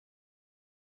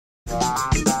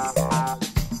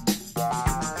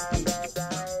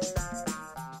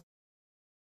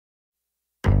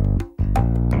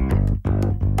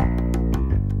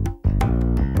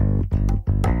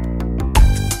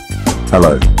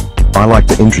Hello. I like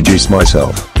to introduce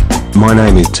myself. My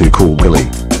name is Too Cool Willie.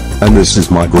 And this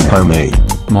is my good homie,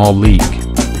 Malik.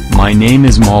 My name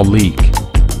is Malik.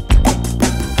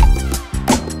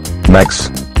 Max.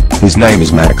 His name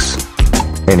is Max.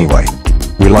 Anyway,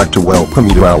 we'd like to welcome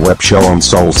you to our web show on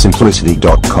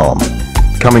SOULSIMPLICITY.com.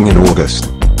 Coming in August.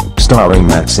 Starring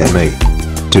Max and me,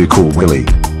 Too Cool Willie.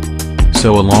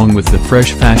 So along with the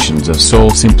fresh fashions of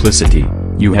Soul Simplicity,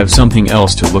 you have something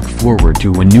else to look forward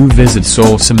to when you visit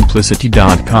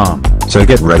SOULSIMPLICITY.com. So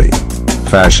get ready.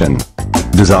 Fashion.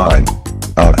 Design.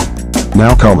 Art.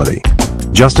 Now comedy.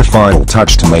 Just a final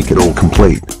touch to make it all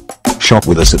complete. Shop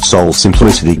with us at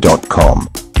SOULSIMPLICITY.com.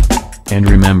 And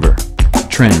remember,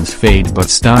 trends fade but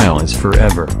style is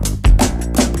forever.